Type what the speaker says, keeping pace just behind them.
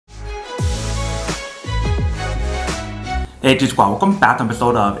Hey G-Squad, welcome back to an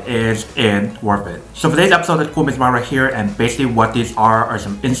episode of Is It Worth It? So for today's episode, there's cool mix right here, and basically what these are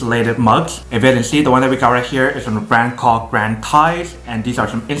some insulated mugs. If you didn't see, the one that we got right here is from a brand called Grandties, and these are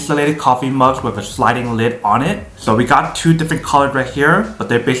some insulated coffee mugs with a sliding lid on it. So we got two different colors right here, but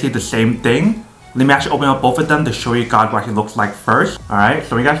they're basically the same thing. Let me actually open up both of them to show you guys what it looks like first. Alright,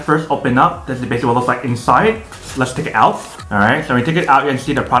 so when you guys first open up, this is basically what it looks like inside. Let's take it out. Alright, so when you take it out, you can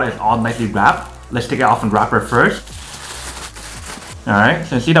see the product is all nicely wrapped. Let's take it off and wrap it first. Alright,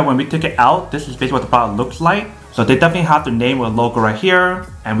 so you see that when we take it out, this is basically what the product looks like. So they definitely have the name or logo right here,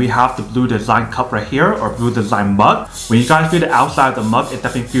 and we have the blue design cup right here, or blue design mug. When you guys feel the outside of the mug, it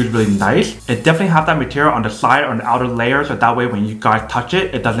definitely feels really nice. It definitely has that material on the side or on the outer layer, so that way when you guys touch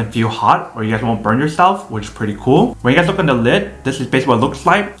it, it doesn't feel hot, or you guys won't burn yourself, which is pretty cool. When you guys look on the lid, this is basically what it looks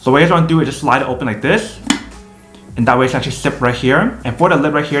like. So what you guys want to do is just slide it open like this. And that way it's actually zipped right here. And for the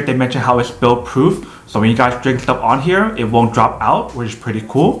lid right here, they mention how it's spill proof. So when you guys drink stuff on here, it won't drop out, which is pretty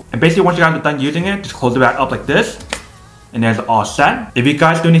cool. And basically once you guys are done using it, just close it back up like this. And then it's all set. If you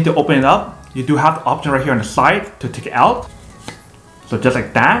guys do need to open it up, you do have the option right here on the side to take it out. So just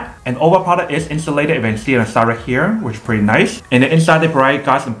like that. And overall product is insulated, if you can see it on the side right here, which is pretty nice. And the inside they provide you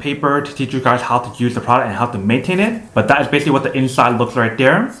guys some paper to teach you guys how to use the product and how to maintain it. But that is basically what the inside looks right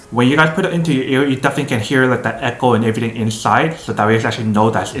there. When you guys put it into your ear, you definitely can hear like that echo and everything inside. So that way you actually know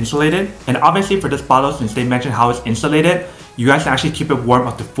that it's insulated. And obviously for this bottle, since they mentioned how it's insulated, you guys can actually keep it warm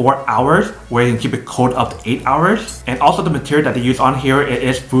up to 4 hours, where you can keep it cold up to 8 hours. And also the material that they use on here, it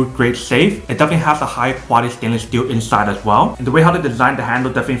is food grade safe. It definitely has a high quality stainless steel inside as well. And the way how they designed the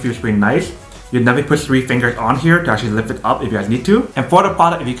handle definitely feels pretty nice. You definitely put 3 fingers on here to actually lift it up if you guys need to. And for the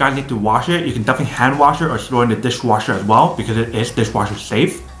product, if you guys need to wash it, you can definitely hand wash it or throw it in the dishwasher as well, because it is dishwasher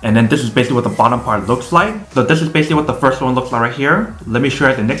safe. And then this is basically what the bottom part looks like. So this is basically what the first one looks like right here. Let me show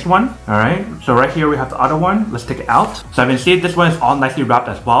you the next one. Alright, so right here we have the other one. Let's take it out. So you can see this one is all nicely wrapped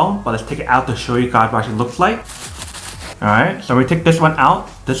as well, but let's take it out to show you guys what it actually looks like. Alright, so we take this one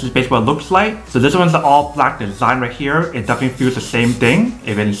out. This is basically what it looks like. So this one's the all black design right here. It definitely feels the same thing. If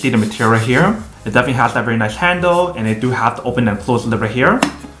you can see the material right here, it definitely has that very nice handle, and they do have to open and close the lid right here.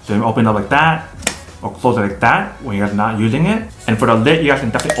 So you open it up like that, or close it like that when you guys are not using it. And for the lid, you guys can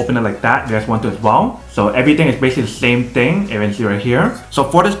definitely open it like that if you guys want to as well. So everything is basically the same thing, if you can see right here. So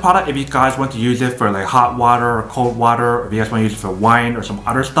for this product, if you guys want to use it for like hot water or cold water, or if you guys want to use it for wine or some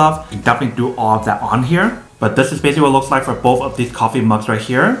other stuff, you can definitely do all of that on here. But this is basically what it looks like for both of these coffee mugs right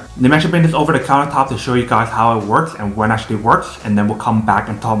here. Let me actually bring this over the countertop to show you guys how it works and when it actually works, and then we'll come back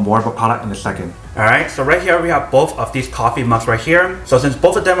and talk more about product in a second. Alright, so right here we have both of these coffee mugs right here. So since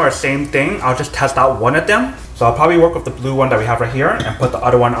both of them are the same thing, I'll just test out one of them. So I'll probably work with the blue one that we have right here and put the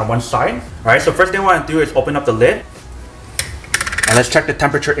other one on one side. Alright, so first thing I want to do is open up the lid. And let's check the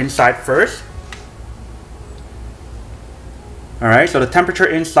temperature inside first. Alright, so the temperature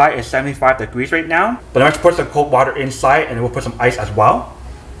inside is 75 degrees right now. But I'm going to put some cold water inside, and then we'll put some ice as well.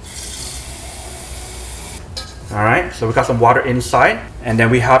 Alright, so we got some water inside. And then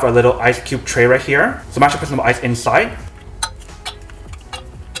we have our little ice cube tray right here. So I'm actually put some ice inside.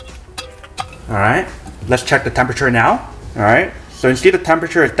 Alright, let's check the temperature now. Alright, so you see the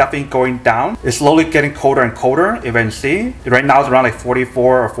temperature is definitely going down. It's slowly getting colder and colder, if you can see. Right now it's around like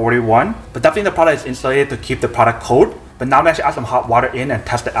 44 or 41. But definitely the product is insulated to keep the product cold. But now I'm actually add some hot water in and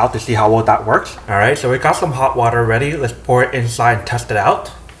test it out to see how well that works. Alright, so we got some hot water ready. Let's pour it inside and test it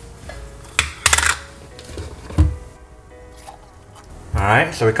out.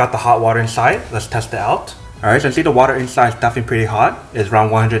 Alright, so we got the hot water inside. Let's test it out. Alright, so you see the water inside is definitely pretty hot. It's around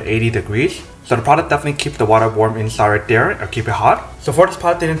 180 degrees. So the product definitely keeps the water warm inside right there, or keep it hot. So for this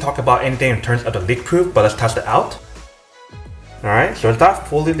product, they didn't talk about anything in terms of the leak proof, but let's test it out. Alright, so it's not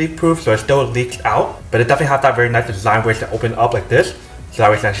fully leak proof, so it still leaks out, but it definitely has that very nice design where it's to open up like this, so that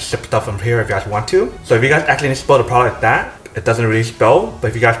way you can actually sip stuff from here if you guys want to. So if you guys actually spill the product like that, it doesn't really spill, but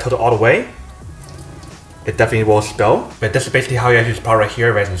if you guys tilt it all the way, it definitely will spill. But this is basically how you guys use the product right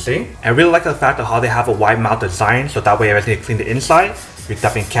here, as you can see. And I really like the fact of how they have a wide mouth design, so that way if you need to clean the inside, you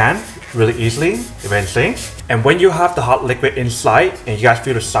definitely can really easily, if you can see. And when you have the hot liquid inside and you guys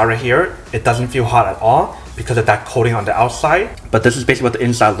feel the side right here, it doesn't feel hot at all because of that coating on the outside. But this is basically what the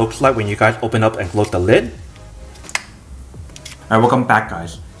inside looks like when you guys open up and close the lid. Alright, welcome back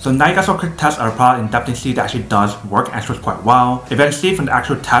guys. So now you guys will quick test our product and definitely see that actually does work and actually quite well. If you can see from the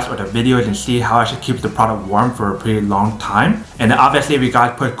actual test or the video, you can see how it actually keeps the product warm for a pretty long time. And then obviously if you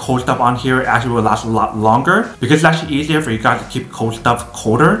guys put cold stuff on here, it actually will last a lot longer, because it's actually easier for you guys to keep cold stuff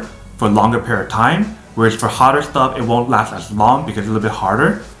colder for a longer period of time. whereas for hotter stuff, it won't last as long because it's a little bit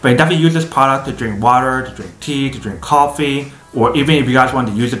harder. But you definitely use this product to drink water, to drink tea, to drink coffee, or even if you guys want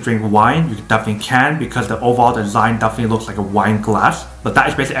to use it to drink wine, you definitely can because the overall design definitely looks like a wine glass. But that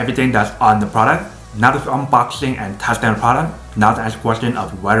is basically everything that's on the product. Now that we're unboxing and testing the product, now to ask the question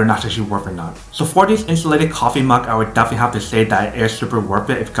of whether or not it's actually worth it or not. So for these insulated coffee mug, I would definitely have to say that it is super worth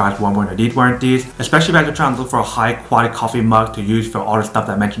it if you guys want one or need one of these. Especially if you're trying to look for a high quality coffee mug to use for all the stuff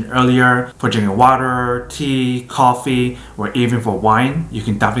that I mentioned earlier. For drinking water, tea, coffee, or even for wine. You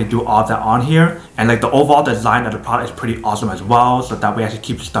can definitely do all of that on here. And like the overall design of the product is pretty awesome as well. So that way actually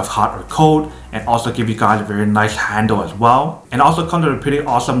keeps stuff hot or cold. And also give you guys a very nice handle as well. And also comes with a pretty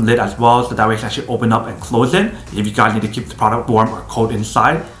awesome lid as well. So that way you can actually open up and close it if you guys need to keep the product warm or cold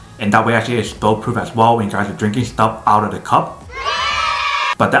inside. And that way actually it's spill proof as well when you guys are drinking stuff out of the cup.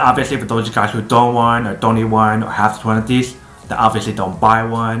 But then obviously for those of you guys who don't want or don't need one or have one of these, then obviously don't buy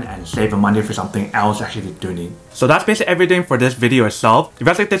one and save the money for something else actually you do need. So that's basically everything for this video itself. If you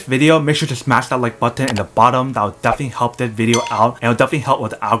guys like this video, make sure to smash that like button in the bottom. That will definitely help this video out, and it will definitely help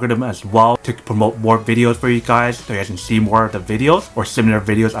with the algorithm as well to promote more videos for you guys so you guys can see more of the videos or similar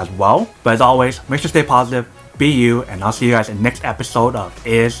videos as well. But as always, make sure to stay positive, be you, and I'll see you guys in the next episode of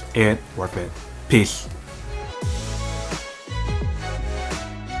Is It Worth It? Peace.